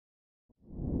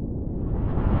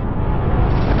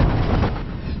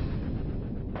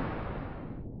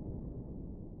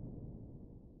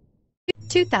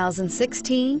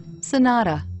2016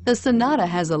 Sonata. The Sonata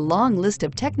has a long list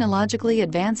of technologically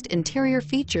advanced interior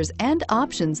features and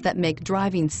options that make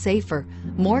driving safer,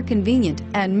 more convenient,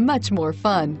 and much more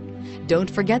fun.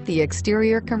 Don't forget the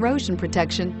exterior corrosion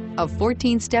protection, a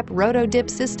 14-step roto-dip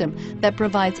system that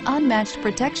provides unmatched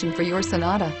protection for your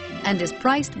Sonata and is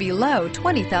priced below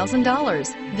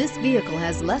 $20,000. This vehicle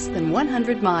has less than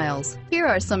 100 miles. Here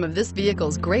are some of this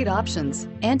vehicle's great options: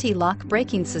 anti-lock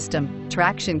braking system,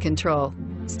 traction control,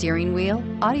 steering wheel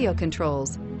audio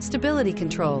controls, stability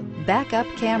control, backup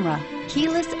camera,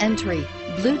 keyless entry,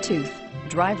 Bluetooth,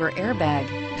 driver airbag,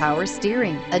 power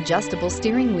steering, adjustable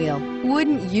steering wheel.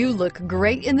 Wouldn't you look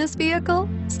great in this vehicle?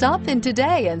 Stop in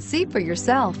today and see for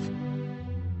yourself.